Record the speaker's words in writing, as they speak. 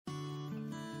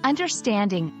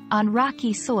Understanding, on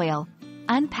rocky soil,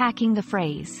 unpacking the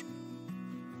phrase.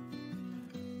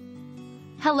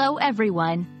 Hello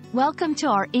everyone, welcome to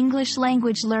our English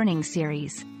language learning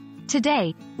series.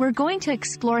 Today, we're going to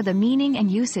explore the meaning and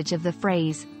usage of the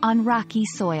phrase, on rocky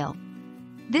soil.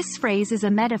 This phrase is a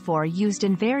metaphor used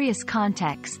in various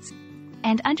contexts,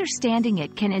 and understanding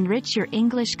it can enrich your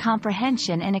English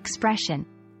comprehension and expression.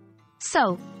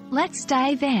 So, let's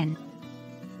dive in.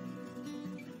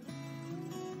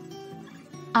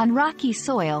 On rocky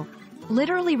soil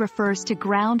literally refers to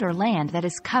ground or land that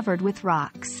is covered with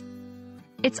rocks.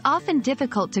 It's often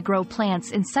difficult to grow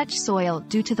plants in such soil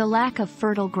due to the lack of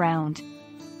fertile ground.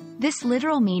 This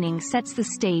literal meaning sets the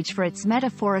stage for its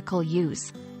metaphorical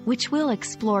use, which we'll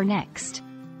explore next.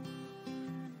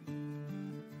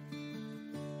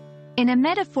 In a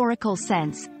metaphorical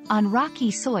sense, on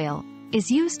rocky soil is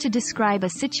used to describe a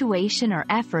situation or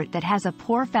effort that has a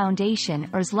poor foundation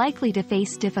or is likely to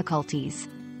face difficulties.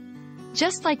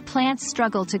 Just like plants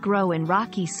struggle to grow in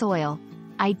rocky soil,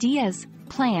 ideas,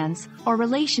 plans, or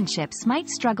relationships might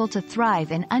struggle to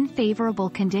thrive in unfavorable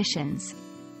conditions.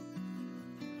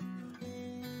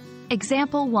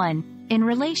 Example 1. In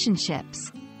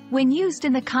relationships. When used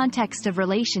in the context of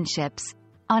relationships,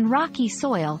 on rocky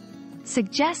soil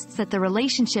suggests that the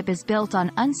relationship is built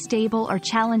on unstable or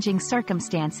challenging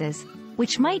circumstances,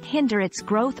 which might hinder its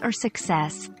growth or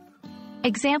success.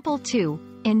 Example 2.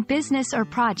 In business or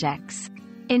projects.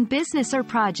 In business or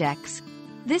projects,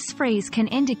 this phrase can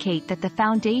indicate that the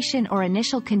foundation or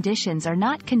initial conditions are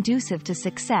not conducive to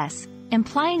success,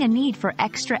 implying a need for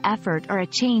extra effort or a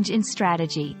change in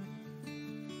strategy.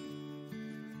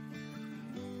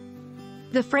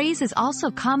 The phrase is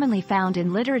also commonly found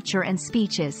in literature and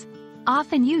speeches,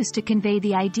 often used to convey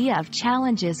the idea of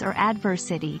challenges or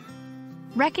adversity.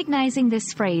 Recognizing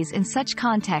this phrase in such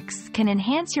contexts can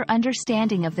enhance your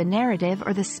understanding of the narrative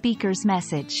or the speaker's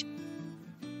message.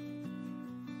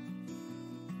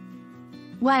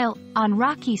 While on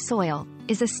rocky soil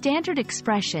is a standard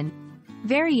expression,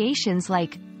 variations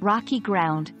like rocky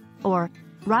ground or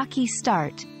rocky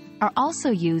start are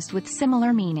also used with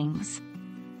similar meanings.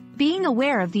 Being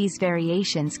aware of these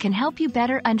variations can help you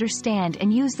better understand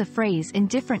and use the phrase in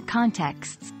different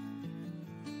contexts.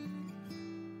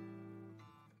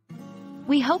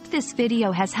 We hope this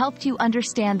video has helped you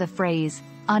understand the phrase,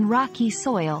 on rocky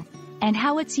soil, and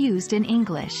how it's used in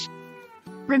English.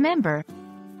 Remember,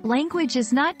 language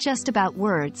is not just about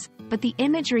words, but the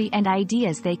imagery and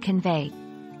ideas they convey.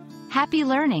 Happy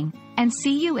learning, and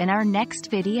see you in our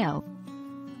next video.